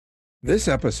This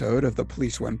episode of the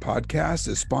Police One podcast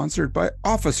is sponsored by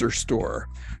Officer Store.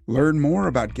 Learn more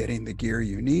about getting the gear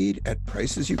you need at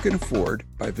prices you can afford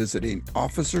by visiting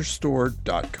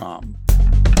officerstore.com.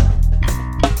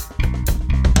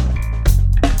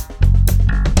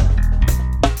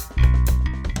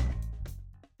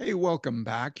 Hey, welcome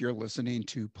back. You're listening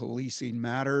to Policing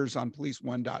Matters on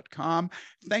policeone.com.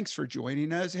 Thanks for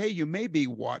joining us. Hey, you may be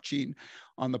watching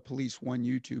on the Police One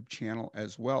YouTube channel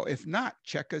as well. If not,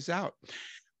 check us out.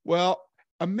 Well,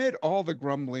 amid all the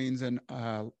grumblings and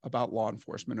about law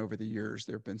enforcement over the years,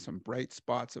 there have been some bright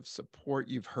spots of support.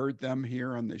 You've heard them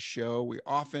here on the show. We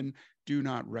often do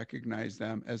not recognize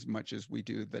them as much as we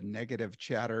do the negative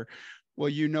chatter. Well,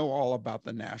 you know all about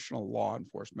the National Law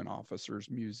Enforcement Officers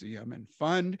Museum and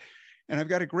Fund. And I've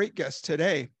got a great guest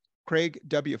today. Craig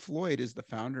W. Floyd is the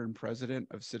founder and president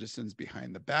of Citizens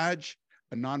Behind the Badge,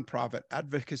 a nonprofit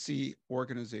advocacy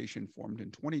organization formed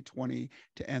in 2020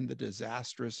 to end the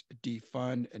disastrous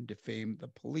defund and defame the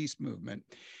police movement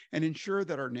and ensure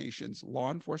that our nation's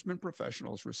law enforcement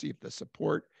professionals receive the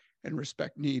support and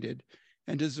respect needed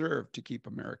and deserve to keep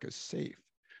America safe.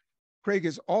 Craig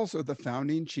is also the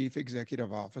founding Chief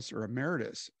Executive Officer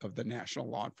Emeritus of the National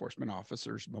Law Enforcement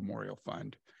Officers Memorial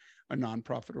Fund, a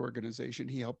nonprofit organization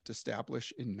he helped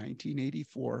establish in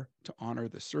 1984 to honor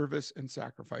the service and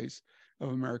sacrifice of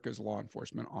America's law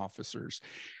enforcement officers.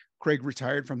 Craig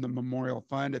retired from the Memorial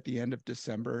Fund at the end of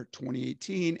December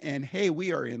 2018. And hey,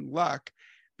 we are in luck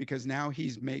because now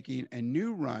he's making a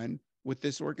new run with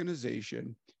this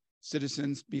organization,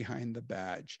 Citizens Behind the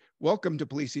Badge. Welcome to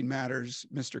Policing Matters,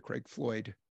 Mr. Craig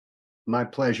Floyd. My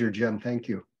pleasure, Jim. Thank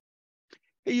you.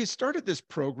 Hey, you started this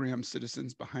program,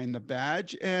 Citizens Behind the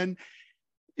Badge, and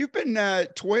you've been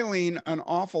toiling an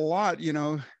awful lot,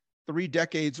 3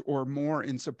 decades or more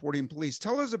in supporting police.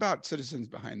 Tell us about Citizens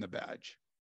Behind the Badge.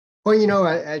 Well,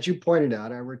 as you pointed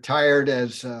out, I retired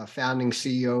as founding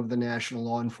CEO of the National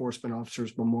Law Enforcement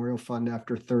Officers Memorial Fund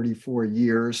after 34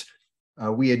 years.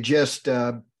 We had just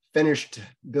finished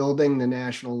building the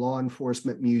National Law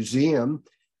Enforcement Museum,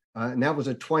 and that was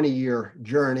a 20-year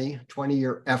journey,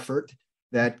 20-year effort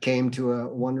that came to a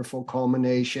wonderful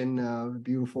culmination,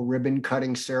 beautiful ribbon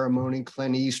cutting ceremony.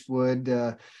 Clint Eastwood,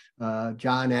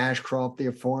 John Ashcroft,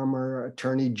 the former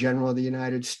Attorney General of the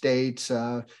United States.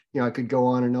 I could go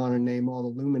on and name all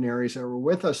the luminaries that were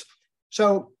with us.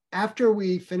 So after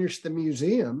we finished the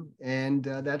museum, and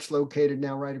that's located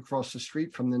now right across the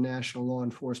street from the National Law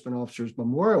Enforcement Officers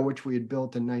Memorial, which we had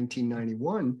built in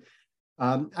 1991,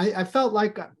 I felt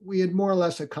like we had more or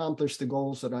less accomplished the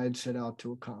goals that I had set out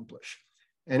to accomplish.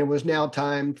 And it was now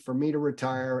time for me to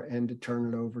retire and to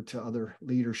turn it over to other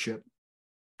leadership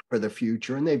for the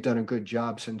future. And they've done a good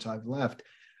job since I've left.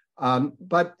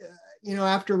 But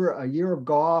after a year of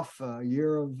golf, a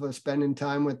year of spending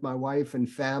time with my wife and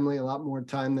family, a lot more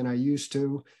time than I used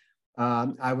to,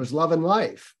 I was loving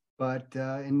life. But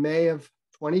in May of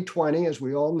 2020, as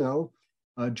we all know,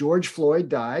 George Floyd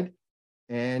died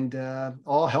and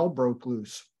all hell broke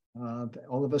loose.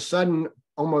 All of a sudden,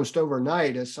 almost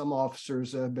overnight, as some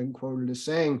officers have been quoted as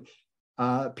saying,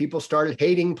 people started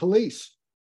hating police.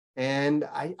 And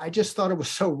I just thought it was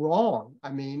so wrong. I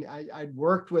mean, I'd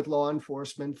worked with law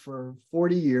enforcement for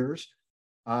 40 years.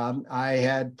 I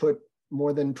had put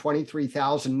more than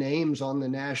 23,000 names on the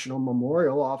National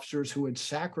Memorial, officers who had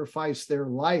sacrificed their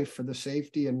life for the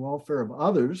safety and welfare of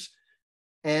others.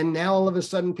 And now all of a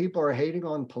sudden people are hating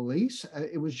on police.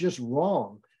 It was just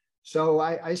wrong. So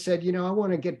I said, I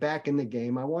want to get back in the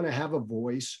game. I want to have a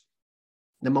voice.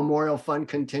 The Memorial Fund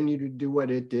continued to do what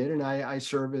it did, and I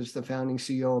serve as the founding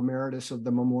CEO Emeritus of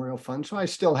the Memorial Fund. So I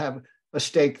still have a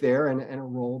stake there and a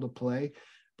role to play.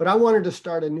 But I wanted to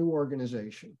start a new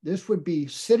organization. This would be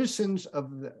citizens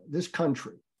of this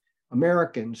country,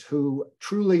 Americans who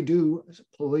truly do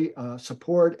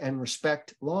support and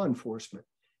respect law enforcement.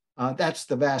 That's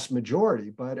the vast majority,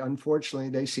 but unfortunately,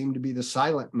 they seem to be the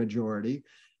silent majority.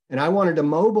 And I wanted to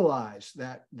mobilize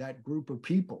that group of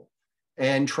people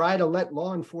and try to let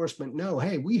law enforcement know,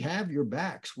 hey, we have your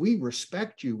backs. We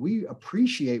respect you. We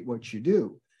appreciate what you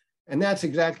do. And that's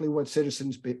exactly what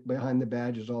Citizens Behind the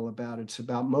Badge is all about. It's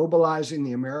about mobilizing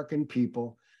the American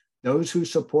people, those who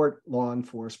support law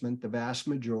enforcement, the vast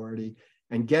majority,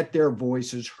 and get their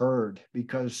voices heard,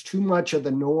 because too much of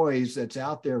the noise that's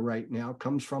out there right now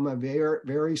comes from a very,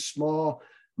 very small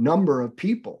number of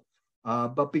people.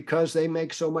 But because they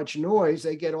make so much noise,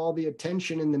 they get all the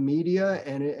attention in the media,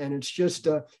 and it's just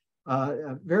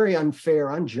very unfair,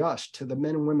 unjust to the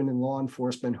men and women in law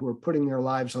enforcement who are putting their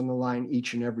lives on the line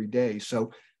each and every day.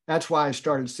 So that's why I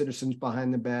started Citizens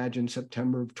Behind the Badge in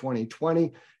September of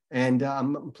 2020. And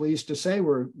I'm pleased to say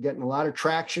we're getting a lot of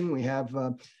traction. We have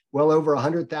well over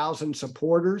 100,000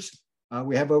 supporters.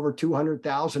 We have over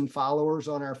 200,000 followers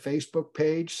on our Facebook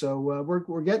page. So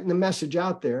we're getting the message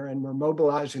out there, and we're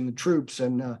mobilizing the troops.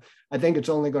 And I think it's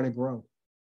only going to grow.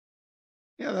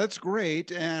 Yeah, that's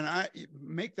great. And I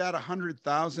make that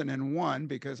 100,001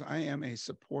 because I am a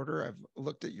supporter. I've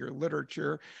looked at your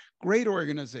literature, great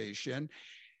organization.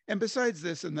 And besides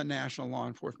this, in the National Law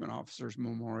Enforcement Officers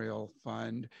Memorial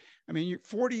Fund, I mean,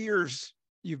 40 years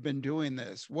you've been doing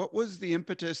this. What was the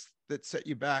impetus that set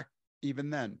you back even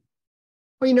then?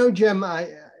 Well, Jim,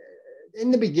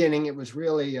 in the beginning, it was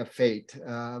really a fate.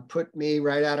 Put me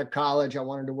right out of college. I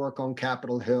wanted to work on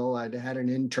Capitol Hill. I'd had an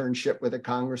internship with a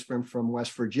congressman from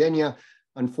West Virginia.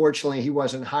 Unfortunately, he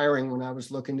wasn't hiring when I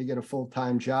was looking to get a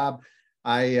full-time job.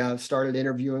 I started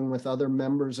interviewing with other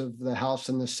members of the House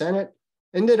and the Senate.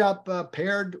 Ended up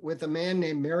paired with a man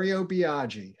named Mario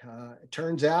Biaggi. It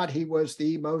turns out he was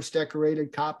the most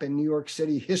decorated cop in New York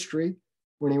City history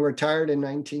when he retired in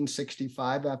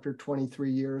 1965 after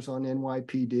 23 years on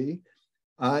NYPD.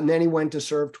 And then he went to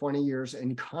serve 20 years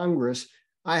in Congress.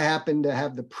 I happened to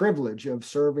have the privilege of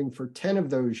serving for 10 of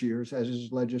those years as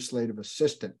his legislative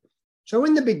assistant. So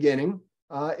in the beginning,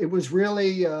 it was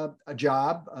really a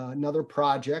job, another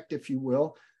project, if you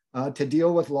will, to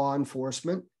deal with law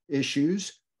enforcement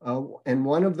issues. And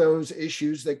one of those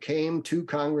issues that came to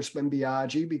Congressman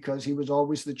Biaggi, because he was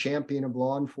always the champion of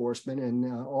law enforcement, and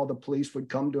all the police would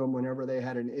come to him whenever they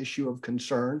had an issue of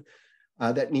concern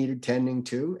that needed tending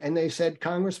to. And they said,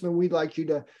 Congressman, we'd like you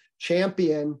to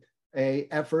champion an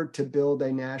effort to build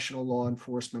a National Law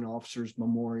Enforcement Officers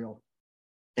Memorial.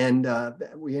 And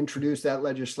we introduced that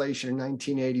legislation in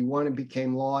 1981 and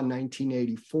became law in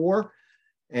 1984.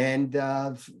 And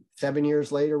 7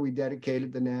 years later, we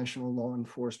dedicated the National Law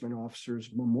Enforcement Officers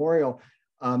Memorial.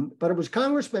 But it was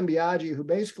Congressman Biaggi who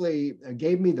basically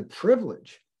gave me the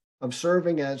privilege of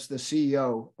serving as the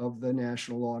CEO of the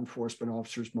National Law Enforcement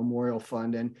Officers Memorial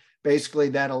Fund. And basically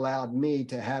that allowed me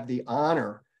to have the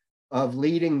honor of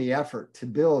leading the effort to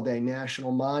build a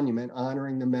national monument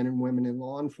honoring the men and women in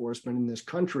law enforcement in this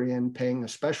country, and paying a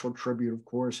special tribute, of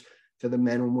course, to the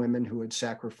men and women who had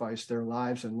sacrificed their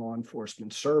lives in law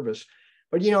enforcement service.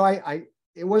 But,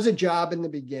 it was a job in the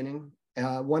beginning,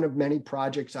 one of many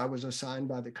projects I was assigned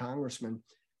by the congressman.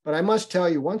 But I must tell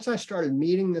you, once I started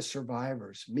meeting the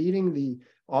survivors, meeting the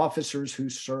officers who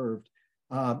served,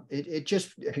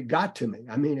 it got to me.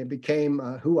 I mean, it became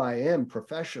who I am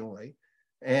professionally.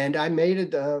 And I made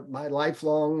it my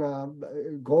lifelong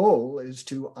goal is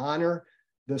to honor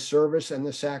the service and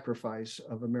the sacrifice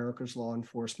of America's law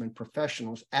enforcement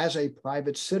professionals as a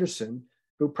private citizen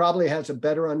who probably has a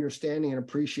better understanding and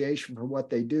appreciation for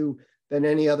what they do than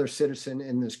any other citizen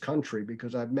in this country,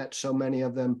 because I've met so many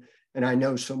of them and I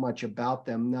know so much about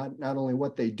them, not only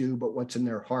what they do, but what's in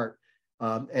their heart.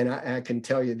 And I can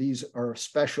tell you, these are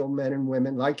special men and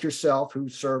women like yourself who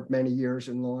served many years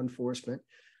in law enforcement.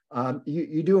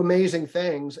 You do amazing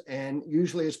things, and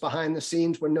usually it's behind the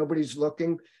scenes when nobody's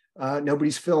looking,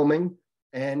 nobody's filming,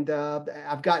 and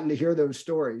I've gotten to hear those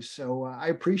stories. So I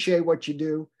appreciate what you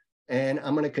do, and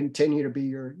I'm going to continue to be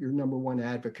your number one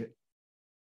advocate.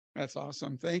 That's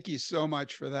awesome. Thank you so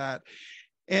much for that.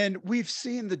 And we've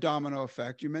seen the domino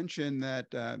effect. You mentioned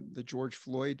that the George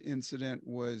Floyd incident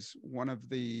was one of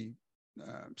the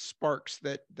sparks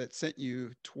that sent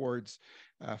you towards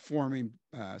forming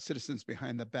Citizens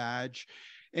Behind the Badge.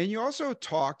 And you also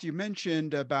you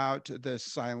mentioned about the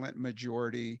silent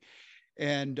majority,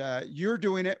 and you're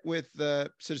doing it with the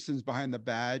Citizens Behind the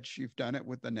Badge. You've done it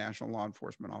with the National Law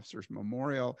Enforcement Officers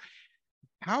Memorial.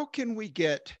 How can we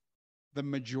get the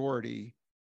majority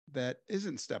that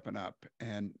isn't stepping up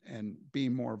and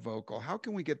being more vocal? How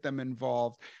can we get them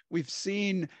involved? We've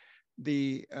seen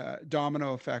the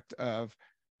domino effect of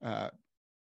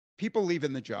people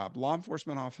leaving the job, law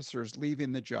enforcement officers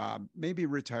leaving the job, maybe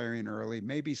retiring early,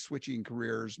 maybe switching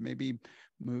careers, maybe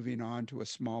moving on to a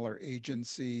smaller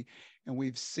agency. And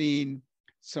we've seen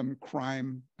some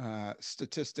crime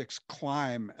statistics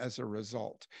climb as a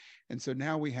result. And so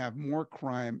now we have more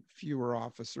crime, fewer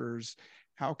officers.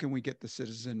 How can we get the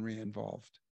citizenry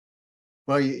involved?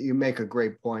 Well, you make a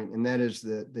great point, and that is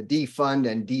the defund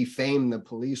and defame the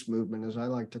police movement, as I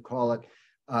like to call it,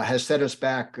 has set us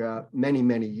back many,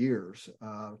 many years.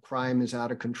 Crime is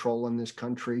out of control in this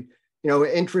country.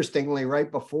 Interestingly, right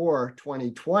before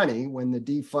 2020, when the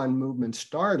defund movement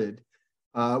started,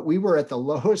 we were at the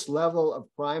lowest level of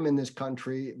crime in this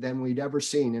country than we'd ever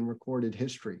seen in recorded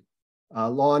history.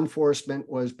 Law enforcement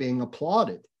was being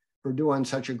applauded for doing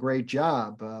such a great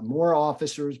job. More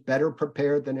officers, better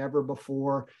prepared than ever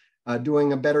before,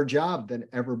 doing a better job than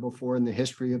ever before in the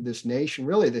history of this nation,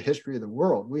 really the history of the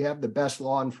world. We have the best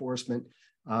law enforcement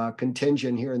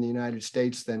contingent here in the United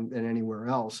States than anywhere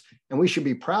else. And we should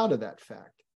be proud of that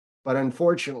fact. But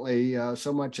unfortunately,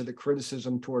 so much of the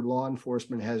criticism toward law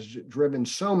enforcement has driven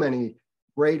so many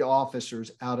great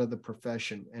officers out of the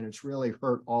profession. And it's really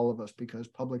hurt all of us because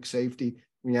public safety,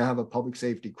 we now have a public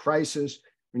safety crisis.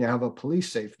 We now have a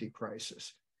police safety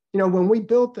crisis. You know, when we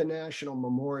built the National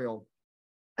Memorial,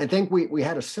 I think we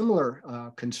had a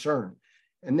similar concern.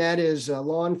 And that is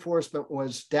law enforcement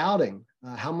was doubting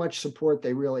how much support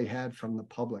they really had from the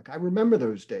public. I remember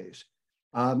those days.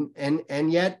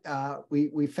 And yet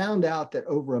we found out that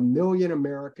over 1 million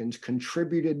Americans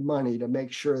contributed money to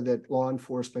make sure that law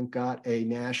enforcement got a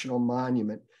national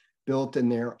monument built in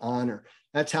their honor.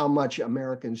 That's how much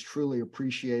Americans truly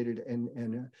appreciated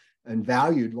and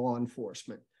valued law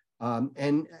enforcement.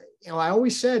 And you know, I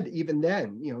always said, even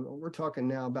then, you know, we're talking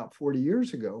now about 40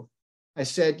 years ago, I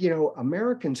said, you know,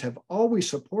 Americans have always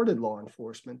supported law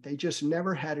enforcement. They just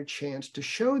never had a chance to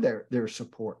show their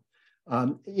support.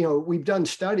 You know, we've done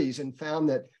studies and found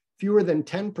that fewer than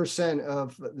 10%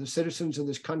 of the citizens of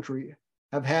this country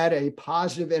have had a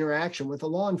positive interaction with a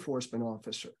law enforcement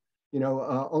officer. You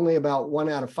know, only about 1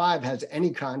 out of 5 has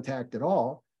any contact at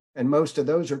all. And most of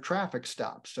those are traffic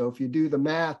stops. So if you do the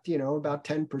math, you know, about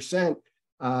 10%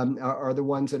 are the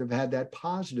ones that have had that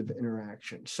positive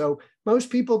interaction. So most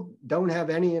people don't have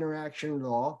any interaction at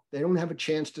all. They don't have a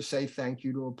chance to say thank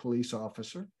you to a police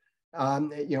officer.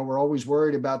 You know, we're always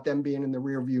worried about them being in the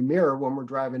rearview mirror when we're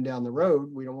driving down the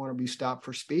road. We don't want to be stopped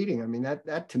for speeding. I mean,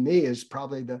 that to me is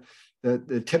probably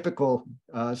the typical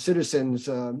citizens,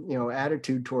 you know,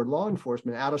 attitude toward law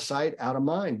enforcement: out of sight, out of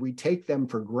mind. We take them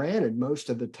for granted most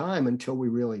of the time until we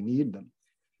really need them.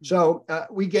 So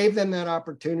we gave them that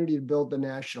opportunity to build the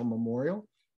National Memorial.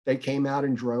 They came out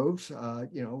in droves.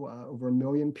 You know, over 1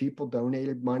 million people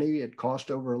donated money. It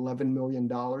cost over $11 million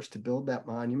to build that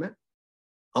monument.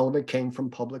 All of it came from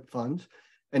public funds.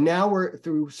 And now we're,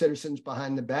 through Citizens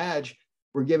Behind the Badge,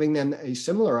 we're giving them a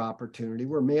similar opportunity.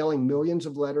 We're mailing millions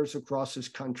of letters across this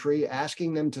country,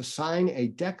 asking them to sign a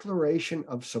declaration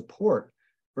of support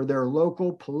for their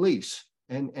local police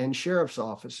and sheriff's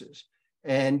offices.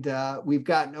 And we've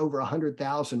gotten over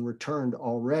 100,000 returned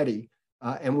already.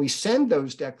 And we send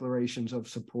those declarations of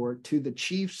support to the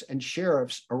chiefs and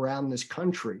sheriffs around this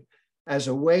country as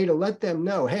a way to let them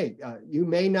know, hey, you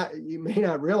may not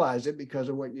realize it because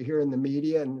of what you hear in the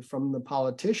media and from the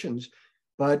politicians,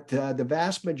 but the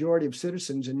vast majority of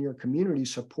citizens in your community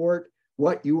support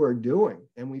what you are doing.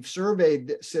 And we've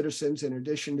surveyed citizens, in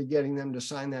addition to getting them to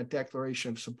sign that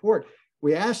declaration of support.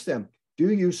 We asked them,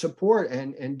 do you support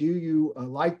and do you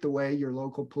like the way your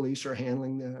local police are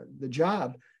handling the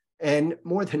job? And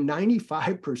more than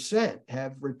 95%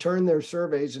 have returned their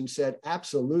surveys and said,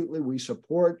 absolutely, we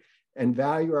support and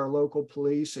value our local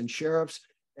police and sheriffs,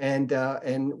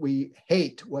 and we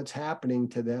hate what's happening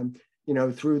to them, you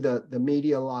know, through the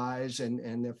media lies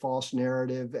and the false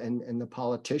narrative and the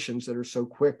politicians that are so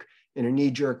quick in a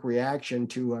knee-jerk reaction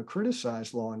to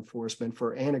criticize law enforcement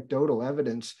for anecdotal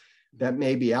evidence that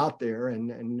may be out there.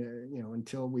 And you know,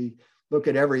 until we look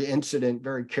at every incident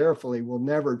very carefully, we'll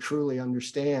never truly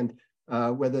understand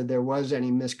whether there was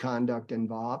any misconduct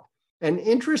involved. And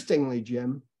interestingly,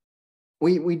 Jim,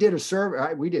 we did a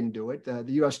survey. We didn't do it. The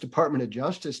U.S. Department of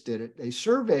Justice did it. They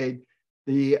surveyed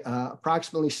the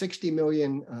approximately 60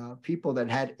 million people that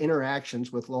had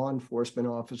interactions with law enforcement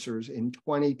officers in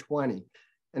 2020.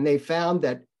 And they found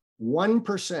that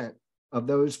 1% of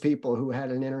those people who had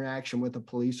an interaction with a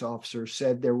police officer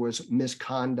said there was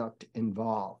misconduct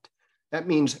involved. That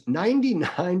means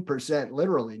 99%,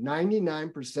 literally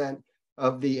 99%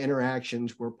 of the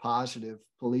interactions were positive.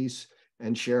 Police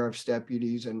and sheriff's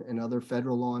deputies and other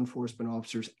federal law enforcement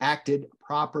officers acted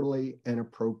properly and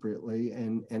appropriately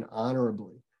and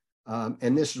honorably.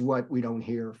 And this is what we don't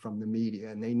hear from the media.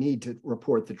 And they need to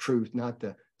report the truth, not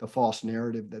the false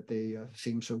narrative that they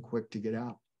seem so quick to get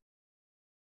out.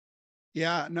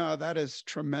 Yeah, no, that is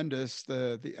tremendous,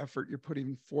 the effort you're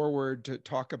putting forward to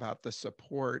talk about the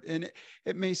support. And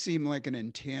it may seem like an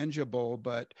intangible,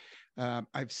 but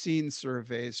I've seen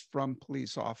surveys from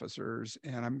police officers,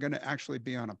 and I'm going to actually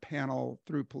be on a panel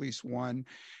through Police One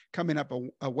coming up,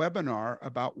 a webinar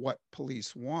about what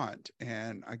police want.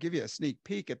 And I'll give you a sneak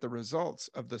peek at the results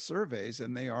of the surveys,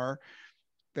 and they are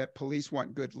that police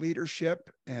want good leadership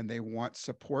and they want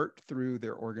support through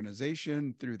their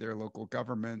organization, through their local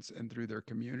governments, and through their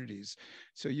communities.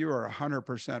 So you are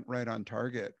 100% right on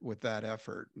target with that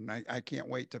effort. And I can't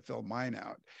wait to fill mine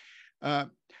out.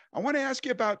 I want to ask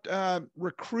you about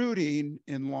recruiting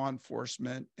in law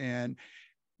enforcement. And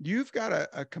you've got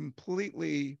a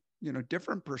completely,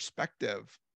 different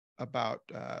perspective about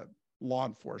law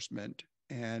enforcement.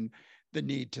 And the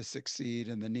need to succeed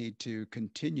and the need to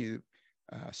continue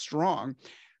strong.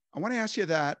 I want to ask you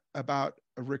that about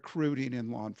recruiting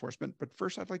in law enforcement, but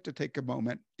first I'd like to take a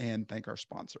moment and thank our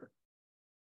sponsor.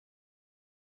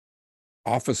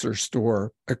 Officer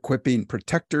Store, equipping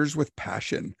protectors with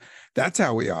passion. That's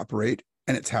how we operate,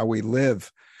 and it's how we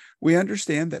live. We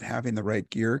understand that having the right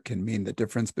gear can mean the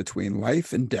difference between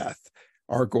life and death.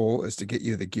 Our goal is to get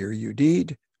you the gear you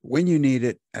need, when you need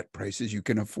it, at prices you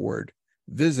can afford.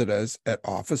 Visit us at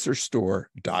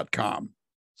officerstore.com.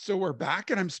 So we're back,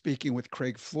 and I'm speaking with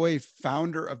Craig Floyd,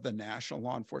 founder of the National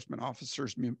Law Enforcement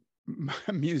Officers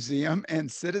Museum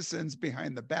and Citizens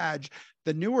Behind the Badge,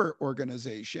 the newer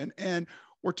organization. And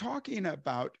we're talking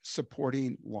about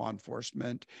supporting law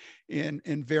enforcement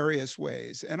in various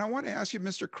ways. And I want to ask you,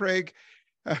 Mr.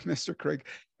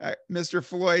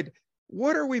 Floyd,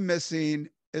 what are we missing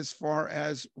as far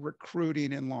as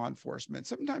recruiting in law enforcement?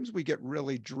 Sometimes we get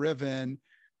really driven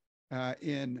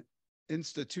in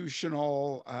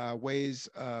institutional ways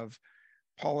of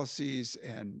policies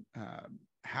and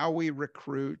how we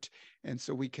recruit. And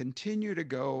so we continue to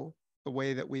go the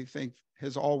way that we think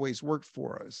has always worked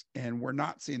for us. And we're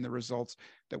not seeing the results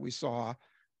that we saw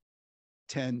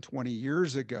 10, 20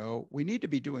 years ago. We need to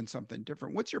be doing something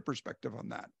different. What's your perspective on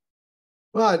that?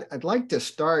 Well, I'd like to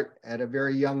start at a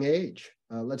very young age.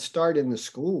 Let's start in the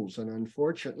schools. And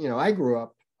unfortunately, I grew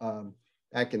up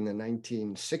back in the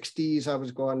 1960s. I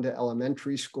was going to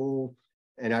elementary school,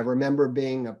 and I remember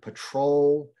being a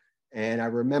patrol. And I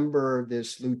remember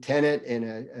this lieutenant in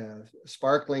a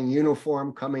sparkling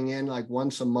uniform coming in like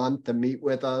once a month to meet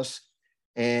with us.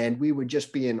 And we would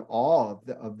just be in awe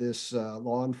of this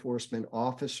law enforcement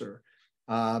officer.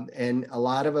 And a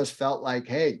lot of us felt like,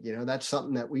 hey, that's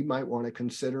something that we might want to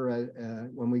consider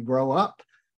when we grow up,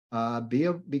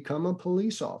 become a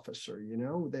police officer.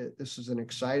 This is an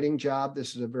exciting job.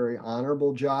 This is a very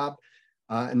honorable job.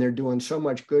 And they're doing so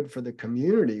much good for the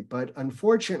community. But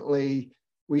unfortunately,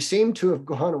 we seem to have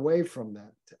gone away from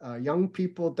that. Young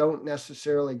people don't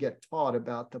necessarily get taught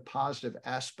about the positive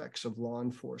aspects of law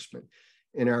enforcement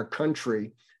in our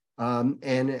country.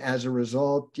 And as a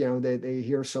result, they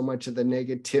hear so much of the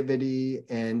negativity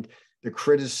and the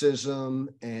criticism,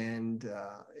 and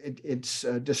it's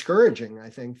discouraging, I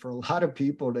think, for a lot of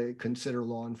people to consider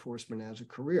law enforcement as a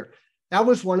career. That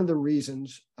was one of the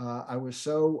reasons I was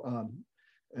so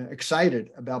excited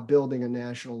about building a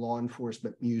National Law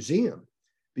Enforcement Museum,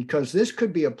 because this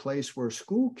could be a place where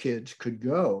school kids could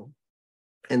go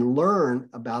and learn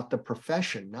about the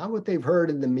profession, not what they've heard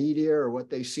in the media or what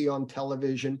they see on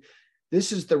television.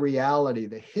 This is the reality,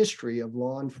 the history of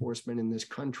law enforcement in this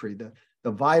country,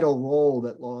 the vital role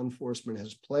that law enforcement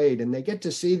has played. And they get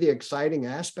to see the exciting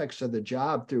aspects of the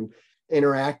job through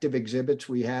interactive exhibits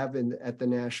we have at the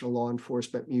National Law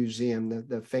Enforcement Museum,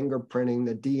 the fingerprinting,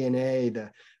 the DNA,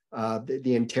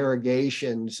 the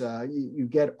interrogations. You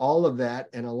get all of that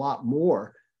and a lot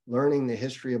more, learning the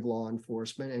history of law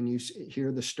enforcement. And you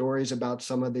hear the stories about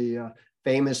some of the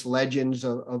famous legends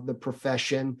of the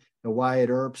profession, the Wyatt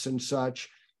Earps and such.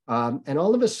 And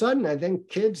all of a sudden, I think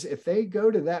kids, if they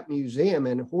go to that museum,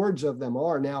 and hordes of them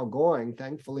are now going,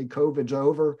 thankfully COVID's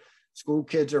over, school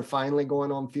kids are finally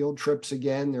going on field trips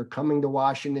again. They're coming to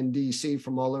Washington, D.C.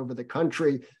 from all over the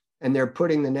country, and they're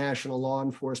putting the National Law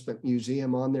Enforcement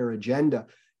Museum on their agenda.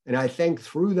 And I think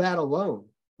through that alone,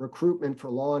 recruitment for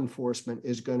law enforcement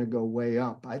is going to go way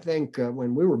up. I think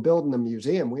when we were building the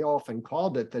museum, we often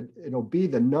called it that it'll be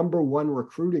the #1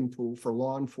 recruiting tool for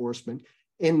law enforcement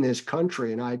in this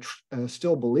country. And I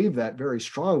still believe that very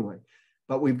strongly,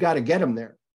 but we've got to get them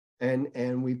there.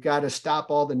 And we've got to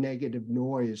stop all the negative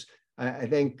noise. I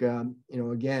think,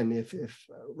 again, if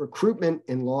recruitment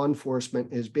in law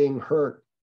enforcement is being hurt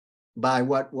by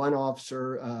what one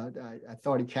officer, I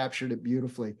thought he captured it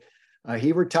beautifully.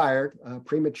 He retired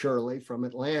prematurely from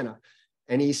Atlanta.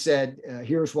 And he said,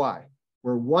 here's why.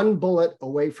 We're one bullet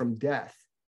away from death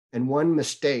and one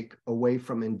mistake away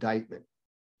from indictment.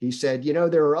 He said,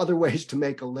 there are other ways to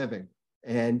make a living,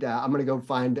 and I'm going to go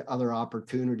find other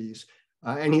opportunities.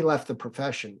 And he left the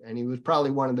profession, and he was probably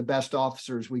one of the best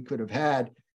officers we could have had.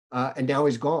 And now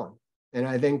he's gone. And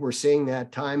I think we're seeing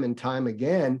that time and time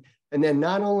again. And then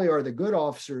not only are the good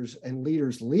officers and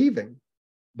leaders leaving,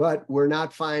 but we're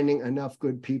not finding enough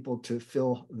good people to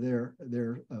fill their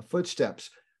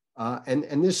footsteps.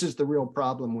 And this is the real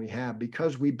problem we have,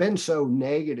 because we've been so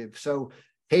negative, so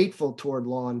hateful toward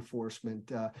law enforcement.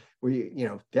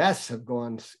 Deaths have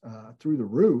gone through the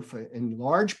roof, in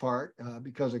large part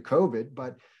because of COVID,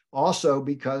 but also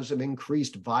because of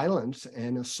increased violence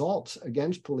and assaults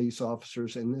against police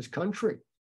officers in this country.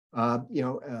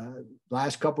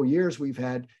 Last couple of years, we've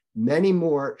had many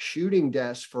more shooting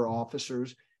deaths for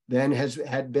officers than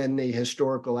had been the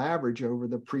historical average over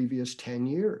the previous 10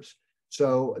 years.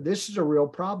 So this is a real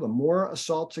problem. More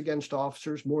assaults against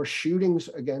officers, more shootings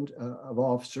against of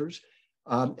officers,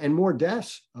 and more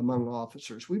deaths among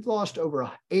officers. We've lost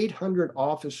over 800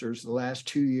 officers the last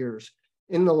 2 years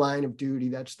in the line of duty.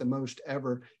 That's the most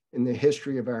ever in the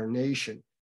history of our nation.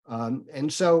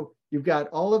 And so you've got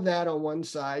all of that on one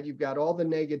side, you've got all the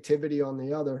negativity on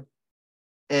the other.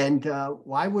 And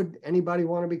why would anybody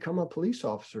want to become a police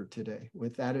officer today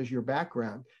with that as your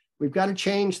background? We've got to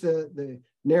change the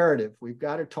narrative. We've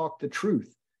got to talk the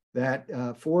truth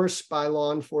that force by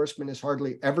law enforcement is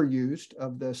hardly ever used.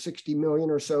 Of the 60 million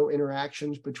or so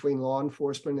interactions between law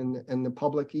enforcement and the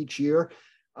public each year,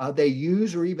 they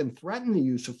use or even threaten the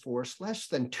use of force less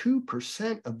than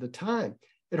 2% of the time.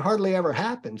 It hardly ever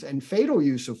happens. And fatal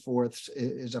use of force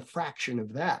is a fraction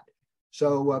of that.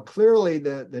 So clearly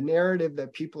the narrative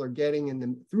that people are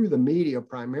getting through the media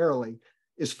primarily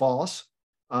is false.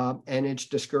 And it's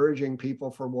discouraging people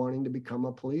from wanting to become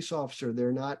a police officer.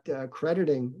 They're not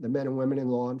crediting the men and women in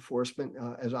law enforcement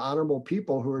as honorable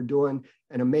people who are doing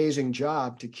an amazing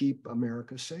job to keep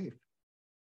America safe.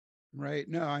 Right.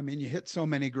 No, I mean, you hit so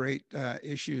many great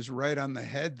issues right on the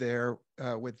head there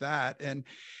with that. And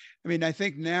I mean, I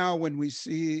think now when we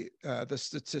see the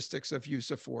statistics of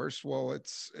use of force, well,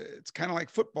 it's kind of like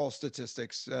football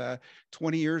statistics.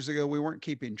 20 years ago, we weren't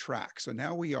keeping track. So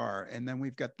now we are. And then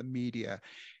we've got the media.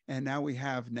 And now we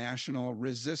have national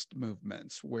resist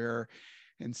movements where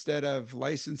instead of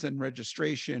license and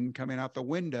registration coming out the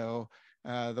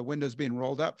window's being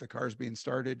rolled up, the car's being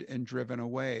started and driven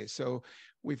away. So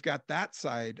we've got that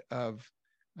side of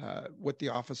what the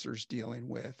officer's dealing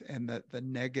with and the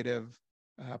negative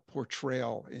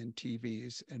portrayal in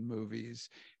TVs and movies,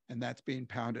 and that's being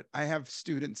pounded. I have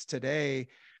students today,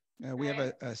 we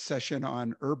have a session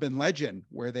on urban legend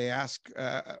where they ask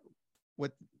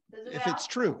what if it's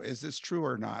true, is this true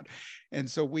or not? And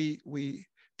so we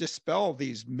dispel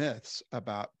these myths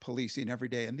about policing every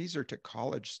day, and these are to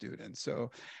college students.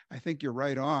 So I think you're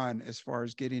right on as far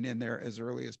as getting in there as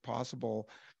early as possible,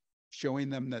 showing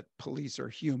them that police are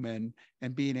human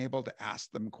and being able to ask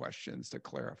them questions to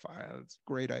clarify. That's a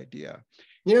great idea.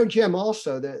 You know, Jim,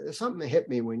 also, something that hit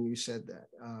me when you said that.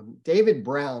 David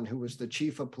Brown, who was the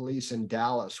chief of police in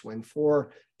Dallas when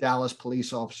 4 Dallas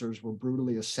police officers were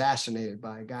brutally assassinated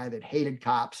by a guy that hated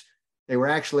cops. They were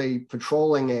actually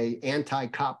patrolling an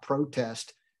anti-cop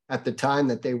protest at the time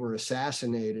that they were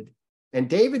assassinated. And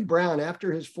David Brown,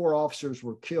 after his 4 officers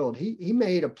were killed, he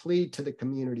made a plea to the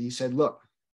community. He said, look,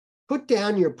 put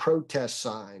down your protest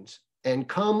signs and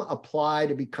come apply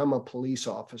to become a police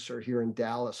officer here in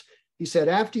Dallas. He said,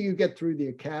 after you get through the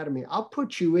academy, I'll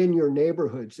put you in your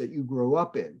neighborhoods that you grew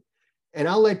up in, and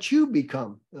I'll let you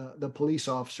become the police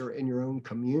officer in your own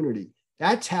community.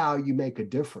 That's how you make a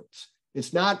difference.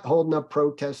 It's not holding up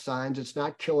protest signs. It's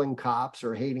not killing cops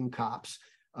or hating cops.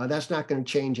 That's not going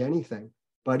to change anything.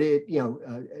 But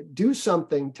do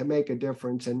something to make a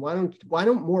difference. And why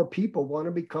don't more people want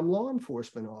to become law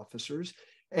enforcement officers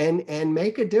and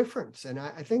make a difference? And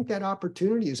I think that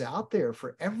opportunity is out there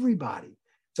for everybody.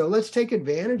 So let's take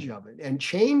advantage of it and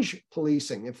change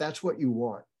policing if that's what you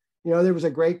want. You know, there was a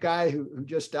great guy who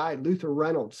just died, Luther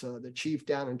Reynolds, the chief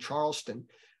down in Charleston,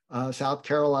 South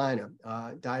Carolina,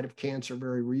 died of cancer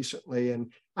very recently.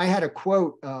 And I had a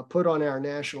quote put on our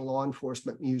National Law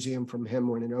Enforcement Museum from him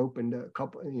when it opened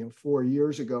 4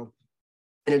 years ago.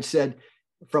 And it said,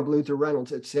 from Luther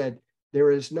Reynolds, it said,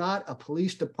 there is not a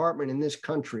police department in this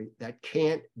country that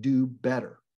can't do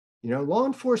better. You know, law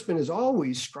enforcement is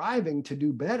always striving to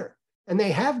do better. And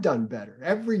they have done better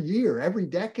every year, every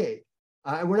decade.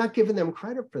 And we're not giving them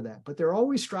credit for that, but they're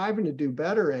always striving to do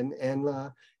better. And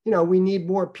we need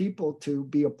more people to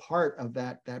be a part of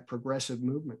that progressive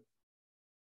movement.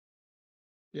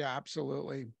 Yeah,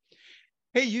 absolutely.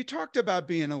 Hey, you talked about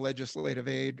being a legislative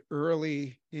aide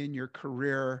early in your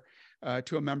career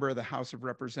to a member of the House of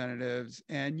Representatives,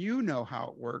 and you know how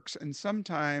it works. And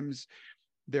sometimes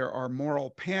there are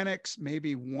moral panics,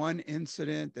 maybe one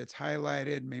incident that's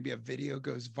highlighted, maybe a video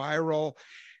goes viral,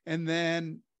 and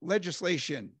then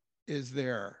legislation is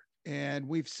there. And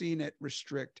we've seen it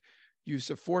restrict use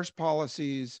of force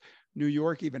policies. New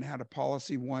York even had a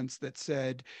policy once that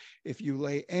said, if you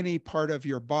lay any part of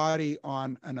your body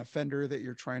on an offender that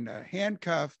you're trying to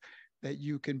handcuff, that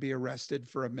you can be arrested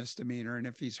for a misdemeanor. And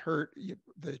if he's hurt,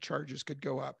 the charges could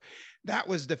go up. That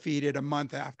was defeated a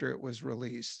month after it was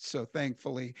released. So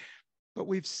thankfully, but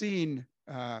we've seen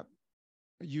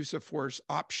use of force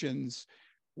options,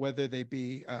 whether they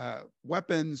be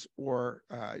weapons or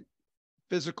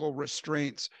physical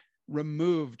restraints,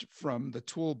 removed from the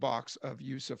toolbox of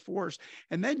use of force.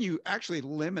 And then you actually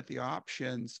limit the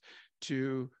options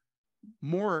to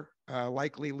more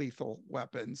likely lethal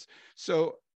weapons.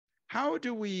 So how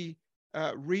do we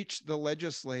reach the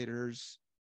legislators,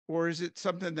 or is it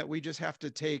something that we just have to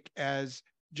take as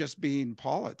just being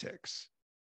politics?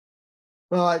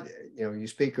 Well, you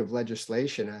speak of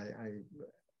legislation. I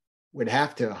would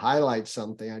have to highlight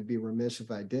something. I'd be remiss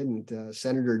if I didn't.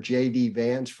 Senator J.D.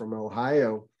 Vance from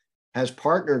Ohio has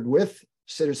partnered with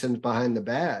Citizens Behind the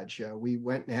Badge. We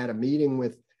went and had a meeting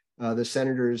with the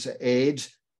senator's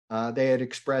aides. They had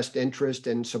expressed interest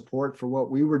and support for what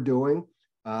we were doing.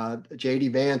 J.D.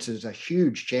 Vance is a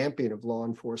huge champion of law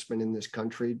enforcement in this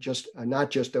country, just not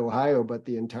just Ohio, but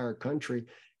the entire country.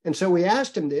 And so we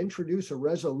asked him to introduce a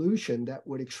resolution that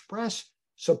would express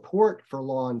support for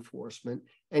law enforcement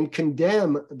and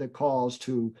condemn the calls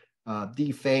to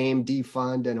defame,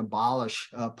 defund, and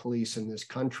abolish police in this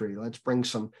country. Let's bring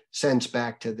some sense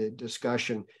back to the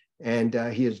discussion. And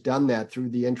he has done that through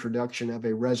the introduction of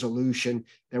a resolution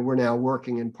that we're now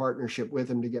working in partnership with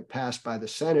him to get passed by the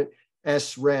Senate,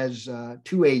 S-Res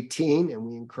 218. And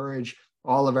we encourage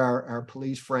all of our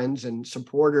police friends and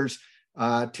supporters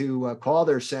to call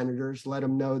their senators, let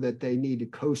them know that they need to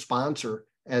co-sponsor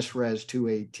S-Res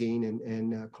 218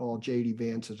 and call J.D.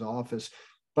 Vance's office.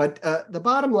 But the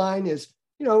bottom line is,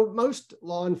 most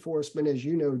law enforcement, as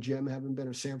you know, Jim, having been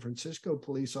a San Francisco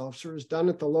police officer, is done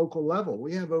at the local level.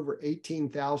 We have over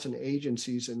 18,000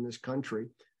 agencies in this country,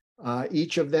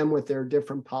 each of them with their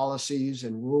different policies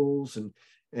and rules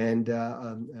and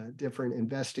different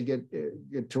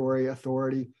investigatory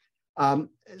authority.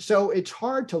 So it's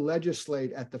hard to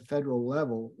legislate at the federal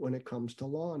level when it comes to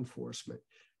law enforcement.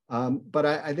 But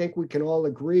I think we can all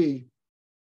agree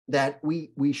that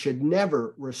we should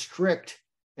never restrict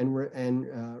and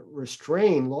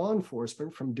restrain law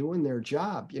enforcement from doing their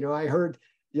job. I heard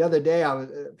the other day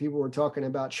people were talking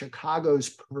about Chicago's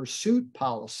foot pursuit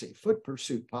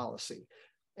policy,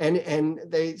 and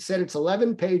they said it's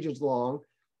 11 pages long,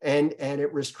 and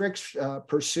it restricts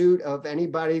pursuit of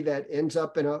anybody that ends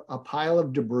up in a pile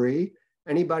of debris,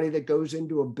 anybody that goes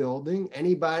into a building,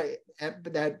 anybody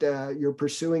that you're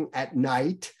pursuing at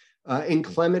night,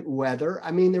 inclement weather.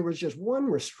 I mean, there was just one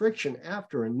restriction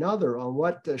after another on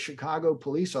what the Chicago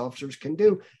police officers can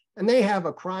do. And they have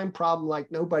a crime problem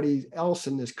like nobody else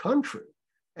in this country.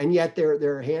 And yet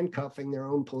they're handcuffing their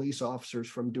own police officers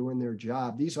from doing their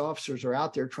job. These officers are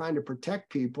out there trying to protect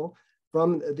people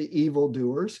from the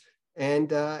evildoers.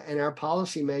 And our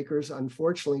policymakers,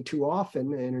 unfortunately, too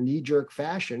often in a knee-jerk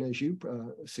fashion, as you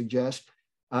suggest,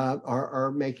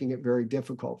 are making it very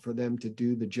difficult for them to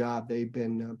do the job they've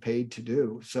been paid to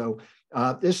do. So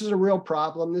this is a real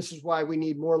problem. This is why we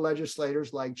need more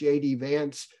legislators like J.D.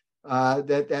 Vance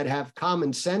that have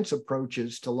common sense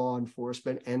approaches to law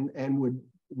enforcement and would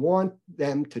want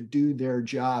them to do their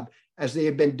job as they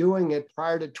have been doing it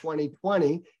prior to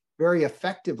 2020 very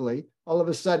effectively. All of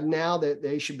a sudden now that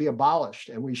they should be abolished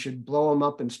and we should blow them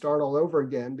up and start all over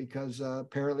again because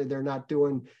apparently they're not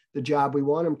doing the job we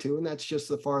want them to. And that's just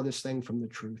the farthest thing from the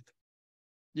truth.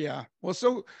 Yeah. Well,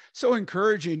 so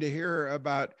encouraging to hear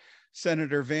about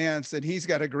Senator Vance, and he's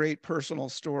got a great personal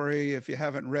story. If you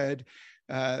haven't read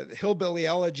Hillbilly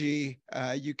Elegy,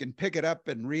 you can pick it up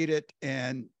and read it,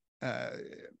 and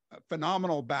a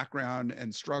phenomenal background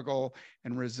and struggle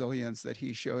and resilience that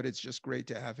he showed. It's just great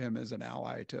to have him as an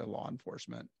ally to law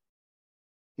enforcement.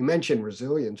 You mentioned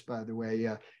resilience, by the way.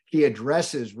 He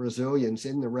addresses resilience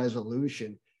in the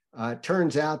resolution. It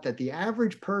turns out that the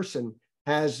average person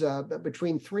has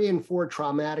between 3 and 4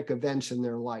 traumatic events in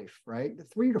their life, right?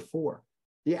 3 to 4.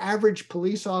 The average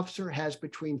police officer has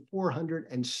between 400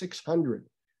 and 600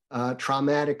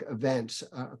 traumatic events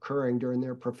occurring during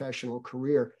their professional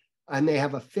career. And they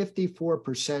have a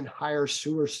 54% higher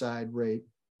suicide rate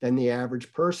than the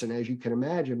average person, as you can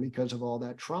imagine, because of all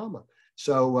that trauma.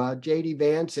 So J.D.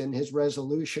 Vance in his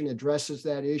resolution addresses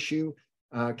that issue.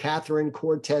 Catherine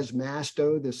Cortez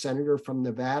Masto, the senator from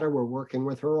Nevada, we're working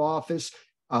with her office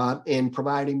in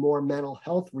providing more mental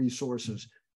health resources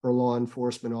for law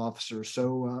enforcement officers.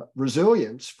 So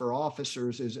resilience for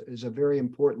officers is a very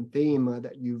important theme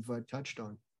that you've touched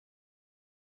on.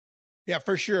 Yeah,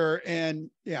 for sure. And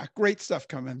yeah, great stuff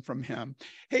coming from him.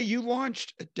 Hey, you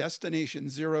launched Destination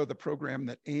Zero, the program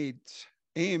that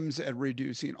aims at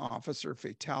reducing officer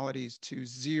fatalities to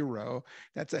 0.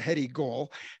 That's a heady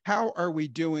goal. How are we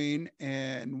doing,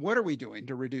 and what are we doing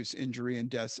to reduce injury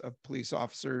and deaths of police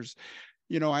officers?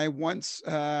 I once,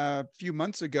 a few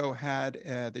months ago, had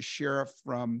the sheriff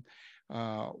from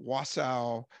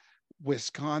Wausau,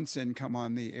 Wisconsin come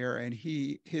on the air, and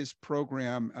his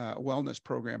program, wellness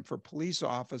program for police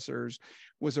officers,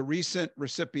 was a recent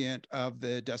recipient of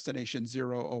the Destination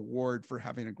Zero Award for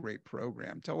having a great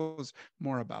program. Tell us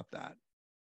more about that.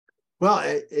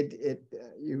 Well,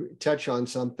 you touch on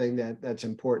something that's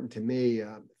important to me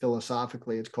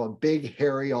philosophically. It's called big,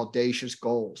 hairy, audacious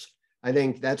goals. I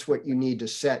think that's what you need to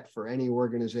set for any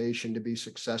organization to be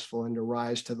successful and to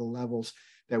rise to the levels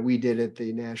that we did at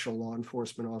the National Law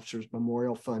Enforcement Officers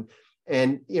Memorial Fund.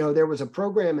 And, there was a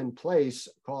program in place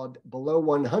called Below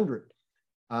 100.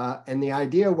 And the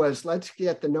idea was, let's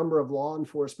get the number of law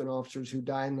enforcement officers who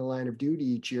die in the line of duty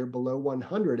each year below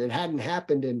 100. It hadn't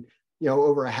happened in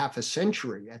over a half a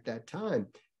century at that time.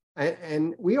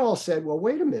 And we all said, well,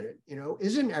 wait a minute,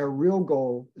 isn't our real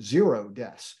goal 0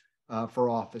 deaths for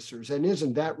officers? And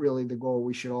isn't that really the goal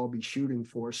we should all be shooting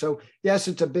for? So yes,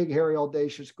 it's a big, hairy,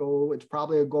 audacious goal. It's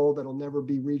probably a goal that'll never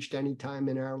be reached anytime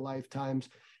in our lifetimes,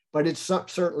 but it's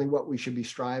certainly what we should be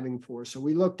striving for. So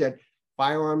we looked at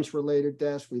firearms related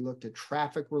deaths. We looked at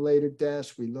traffic related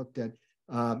deaths. We looked at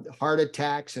heart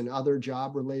attacks and other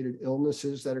job-related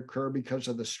illnesses that occur because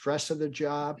of the stress of the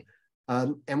job.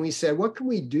 And we said, what can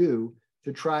we do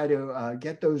to try to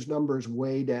get those numbers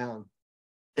way down?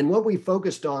 And what we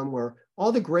focused on were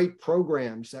all the great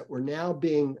programs that were now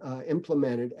being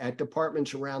implemented at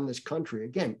departments around this country.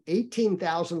 Again,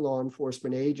 18,000 law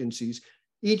enforcement agencies,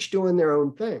 each doing their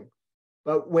own thing.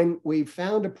 But when we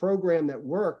found a program that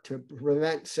worked to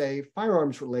prevent, say,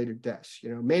 firearms-related deaths,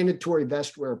 mandatory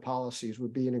vest wear policies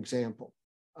would be an example,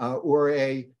 or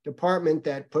a department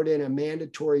that put in a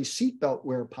mandatory seatbelt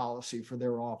wear policy for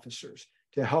their officers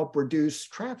to help reduce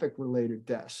traffic-related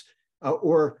deaths,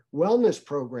 or wellness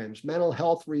programs, mental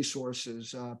health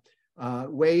resources,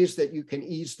 ways that you can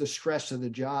ease the stress of the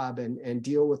job and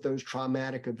deal with those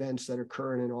traumatic events that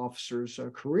occur in an officer's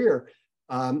career.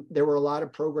 There were a lot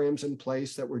of programs in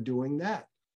place that were doing that.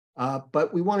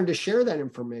 But we wanted to share that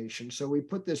information. So we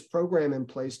put this program in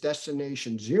place,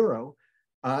 Destination Zero,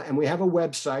 and we have a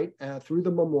website through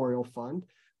the Memorial Fund.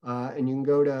 And you can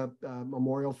go to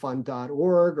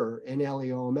memorialfund.org or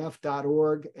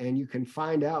nleomf.org, and you can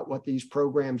find out what these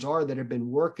programs are that have been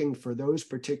working for those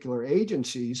particular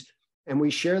agencies. And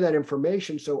we share that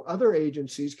information so other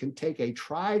agencies can take a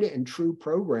tried and true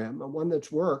program, one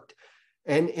that's worked,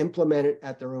 and implement it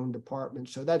at their own department.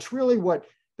 So that's really what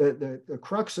the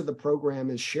crux of the program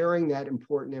is, sharing that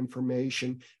important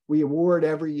information. We award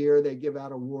every year, they give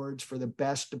out awards for the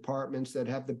best departments that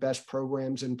have the best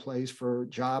programs in place for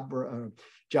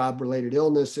job-related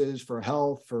illnesses, for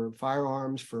health, for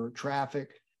firearms, for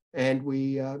traffic. And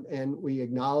we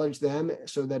acknowledge them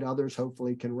so that others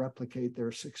hopefully can replicate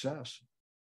their success.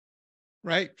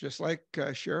 Right, just like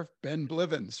Sheriff Ben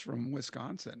Blivens from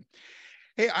Wisconsin.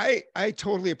 Hey, I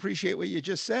totally appreciate what you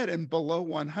just said. And below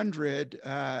 100,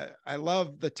 I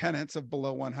love the tenets of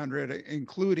below 100,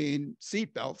 including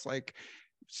seatbelts. Like,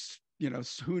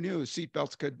 who knew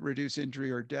seatbelts could reduce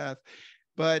injury or death?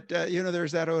 But,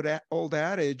 there's that old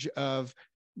adage of,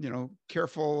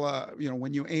 careful,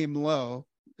 when you aim low,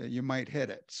 you might hit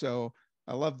it. So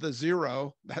I love the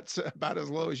 0. That's about as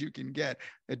low as you can get.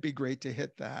 It'd be great to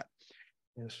hit that.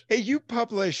 Yes. Hey, you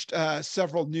published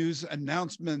several news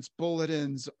announcements,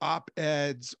 bulletins,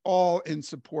 op-eds, all in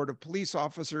support of police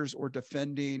officers or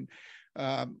defending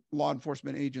law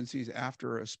enforcement agencies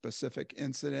after a specific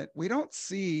incident. We don't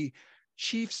see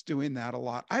chiefs doing that a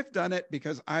lot. I've done it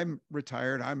because I'm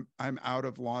retired. I'm out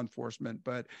of law enforcement,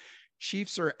 but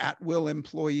chiefs are at-will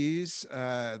employees.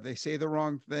 They say the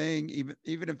wrong thing.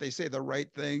 Even if they say the right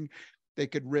thing, they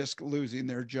could risk losing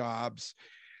their jobs.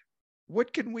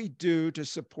 What can we do to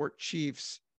support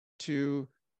chiefs to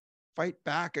fight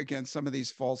back against some of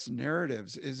these false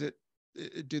narratives?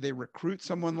 Do they recruit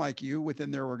someone like you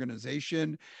within their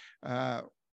organization to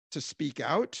speak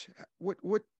out?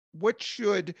 What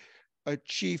should a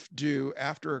chief do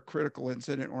after a critical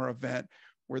incident or event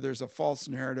where there's a false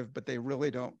narrative, but they really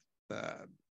don't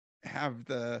have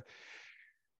the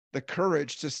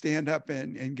courage to stand up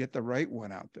and get the right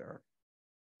one out there?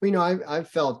 I've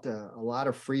felt a lot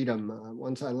of freedom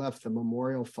once I left the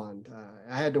Memorial Fund.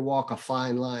 I had to walk a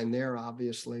fine line there,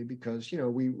 obviously, because,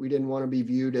 we didn't want to be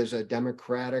viewed as a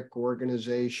Democratic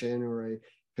organization or a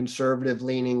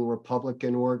conservative-leaning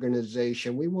Republican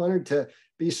organization. We wanted to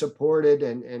be supported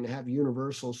and have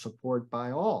universal support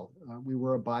by all. We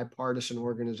were a bipartisan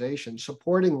organization.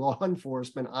 Supporting law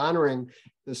enforcement, honoring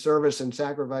the service and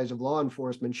sacrifice of law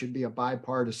enforcement should be a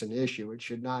bipartisan issue. It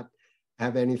should not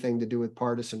have anything to do with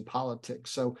partisan politics.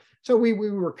 So we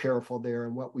were careful there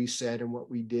in what we said and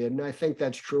what we did. And I think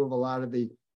that's true of a lot of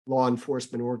the law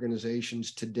enforcement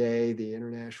organizations today, the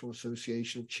International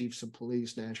Association of Chiefs of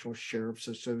Police, National Sheriff's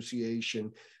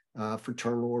Association,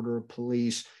 Fraternal Order of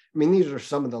Police. I mean, these are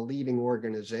some of the leading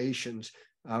organizations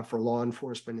for law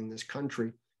enforcement in this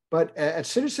country. But at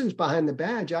Citizens Behind the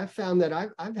Badge, I found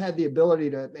that I've had the ability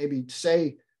to maybe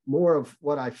say more of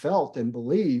what I felt and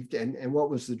believed and what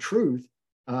was the truth,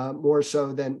 more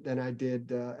so than I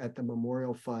did at the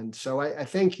Memorial Fund. So I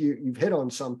think you've hit on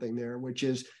something there, which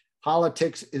is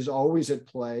politics is always at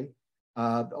play.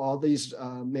 All these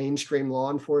mainstream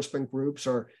law enforcement groups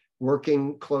are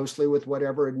working closely with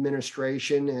whatever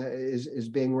administration is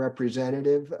being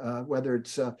representative, whether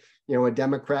it's a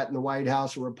Democrat in the White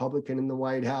House, a Republican in the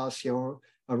White House,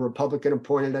 a Republican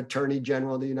appointed Attorney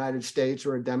General of the United States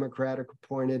or a Democratic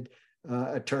appointed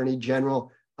Attorney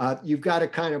General. You've got to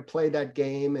kind of play that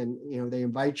game, and they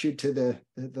invite you to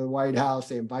the White House,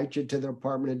 they invite you to the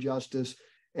Department of Justice,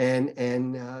 and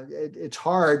it's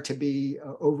hard to be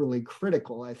overly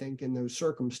critical, I think, in those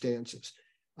circumstances.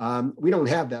 We don't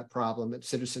have that problem at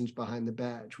Citizens Behind the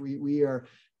Badge. We are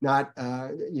not,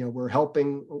 we're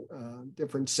helping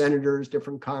different senators,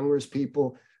 different Congress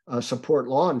people support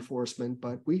law enforcement,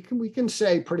 but we can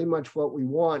say pretty much what we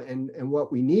want and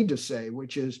what we need to say,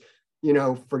 which is,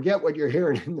 forget what you're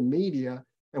hearing in the media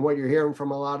and what you're hearing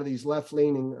from a lot of these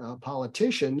left-leaning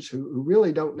politicians who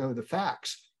really don't know the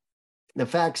facts. The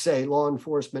facts say law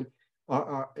enforcement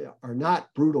are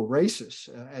not brutal racists,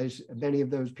 as many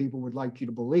of those people would like you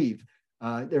to believe.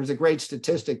 There's a great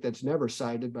statistic that's never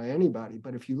cited by anybody,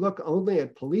 but if you look only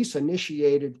at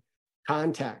police-initiated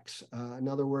contacts, in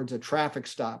other words, a traffic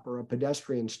stop or a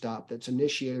pedestrian stop that's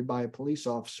initiated by a police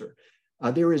officer,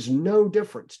 there is no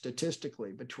difference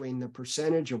statistically between the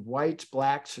percentage of whites,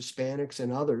 blacks, Hispanics,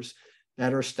 and others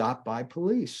that are stopped by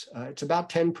police. It's about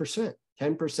 10%.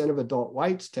 10% of adult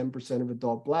whites, 10% of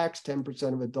adult blacks,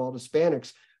 10% of adult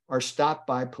Hispanics are stopped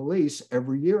by police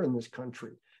every year in this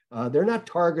country. They're not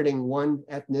targeting one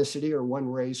ethnicity or one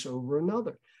race over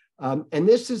another. And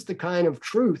this is the kind of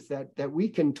truth that we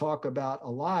can talk about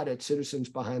a lot at Citizens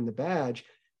Behind the Badge.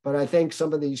 But I think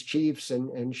some of these chiefs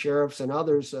and sheriffs and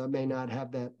others may not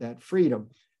have that freedom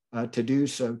to do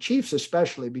so. Chiefs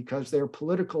especially, because they're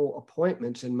political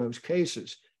appointments in most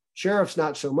cases. Sheriffs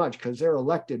not so much, because they're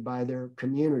elected by their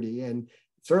community, and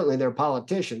certainly they're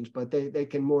politicians, but they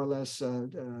can more or less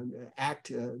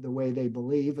act the way they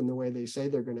believe and the way they say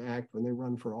they're going to act when they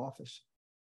run for office.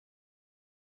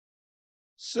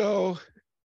 So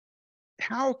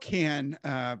how can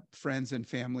friends and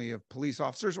family of police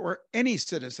officers or any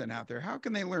citizen out there, how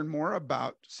can they learn more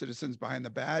about Citizens Behind the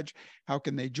Badge? How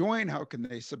can they join? How can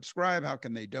they subscribe? How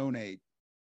can they donate?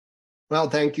 Well,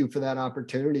 thank you for that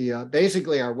opportunity.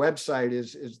 Basically, our website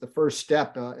is the first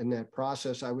step in that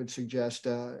process. I would suggest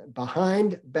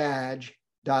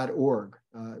behindbadge.org.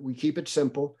 We keep it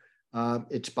simple.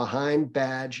 It's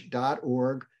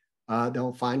behindbadge.org.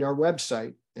 They'll find our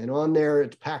website, and on there,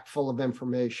 it's packed full of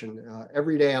information.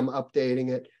 Every day I'm updating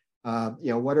it.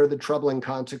 What are the troubling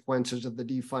consequences of the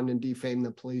defund and defame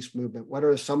the police movement? What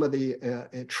are some of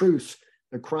the truths,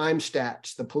 the crime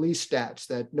stats, the police stats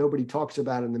that nobody talks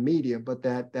about in the media, but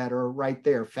that are right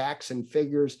there, facts and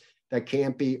figures that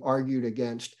can't be argued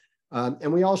against.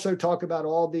 And we also talk about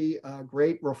all the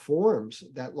great reforms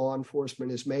that law enforcement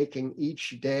is making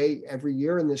each day, every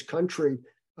year in this country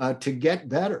to get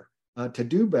better, to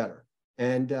do better.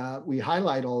 And we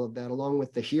highlight all of that along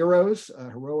with the heroes,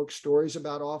 heroic stories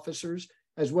about officers,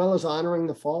 as well as honoring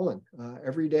the fallen.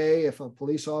 Every day, if a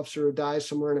police officer dies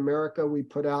somewhere in America, we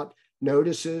put out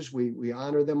notices, we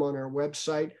honor them on our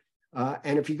website.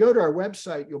 And if you go to our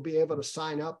website, you'll be able to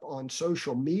sign up on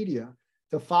social media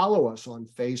to follow us on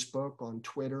Facebook, on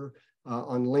Twitter,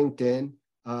 on LinkedIn,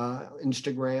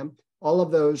 Instagram. All of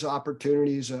those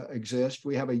opportunities exist.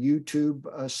 We have a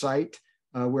YouTube site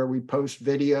where we post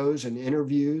videos and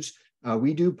interviews.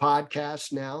 We do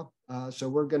podcasts now. So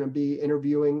we're going to be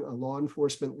interviewing law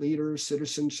enforcement leaders,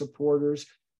 citizen supporters,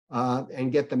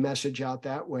 and get the message out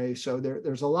that way. So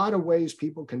there's a lot of ways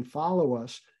people can follow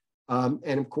us.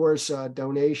 And of course,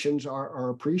 donations are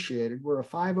appreciated. We're a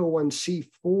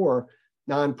 501c4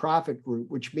 nonprofit group,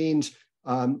 which means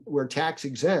we're tax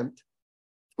exempt.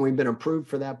 We've been approved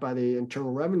for that by the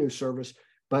Internal Revenue Service,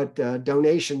 but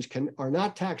donations are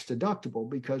not tax deductible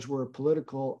because we're a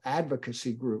political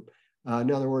advocacy group.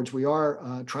 In other words, we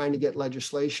are trying to get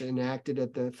legislation enacted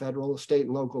at the federal, state,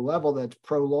 and local level that's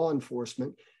pro-law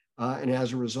enforcement. And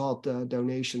as a result,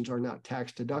 donations are not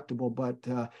tax deductible,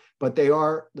 but they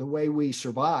are the way we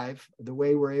survive, the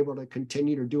way we're able to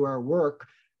continue to do our work.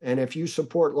 And if you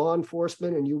support law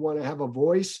enforcement and you want to have a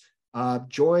voice,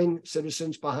 Join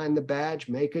Citizens Behind the Badge,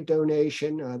 make a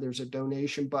donation. There's a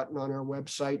donation button on our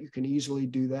website. You can easily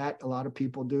do that. A lot of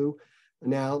people do.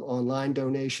 Now online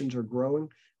donations are growing.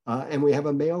 And we have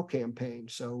a mail campaign.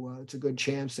 So it's a good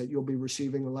chance that you'll be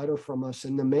receiving a letter from us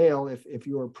in the mail if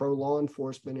you are pro-law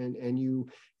enforcement and you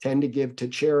tend to give to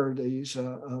charities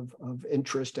of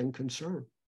interest and concern.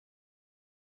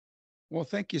 Well,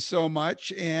 thank you so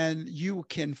much. And you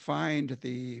can find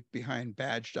the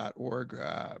behindbadge.org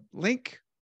link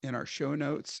in our show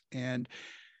notes. And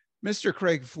Mr.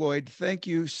 Craig Floyd, thank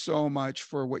you so much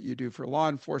for what you do for law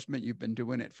enforcement. You've been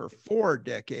doing it for 4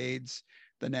 decades,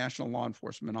 the National Law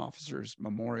Enforcement Officers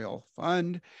Memorial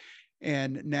Fund.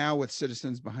 And now with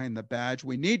Citizens Behind the Badge,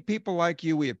 we need people like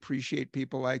you. We appreciate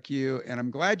people like you. And I'm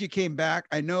glad you came back.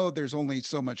 I know there's only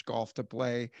so much golf to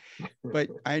play, but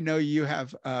I know you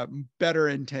have better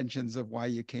intentions of why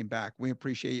you came back. We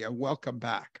appreciate you. Welcome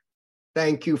back.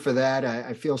 Thank you for that.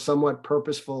 I feel somewhat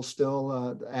purposeful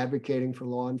still advocating for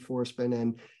law enforcement.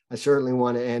 And I certainly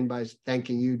want to end by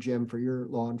thanking you, Jim, for your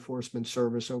law enforcement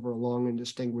service over a long and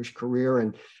distinguished career.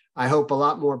 And I hope a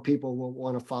lot more people will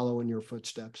want to follow in your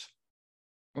footsteps.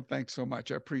 Well, thanks so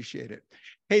much. I appreciate it.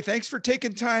 Hey, thanks for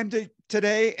taking time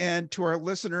today. And to our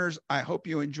listeners, I hope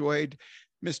you enjoyed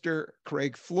Mr.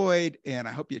 Craig Floyd, and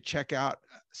I hope you check out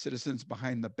Citizens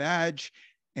Behind the Badge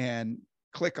and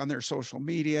click on their social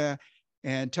media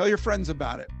and tell your friends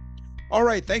about it. All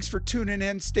right. Thanks for tuning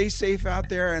in. Stay safe out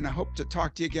there, and I hope to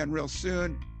talk to you again real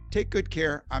soon. Take good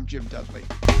care. I'm Jim Dudley.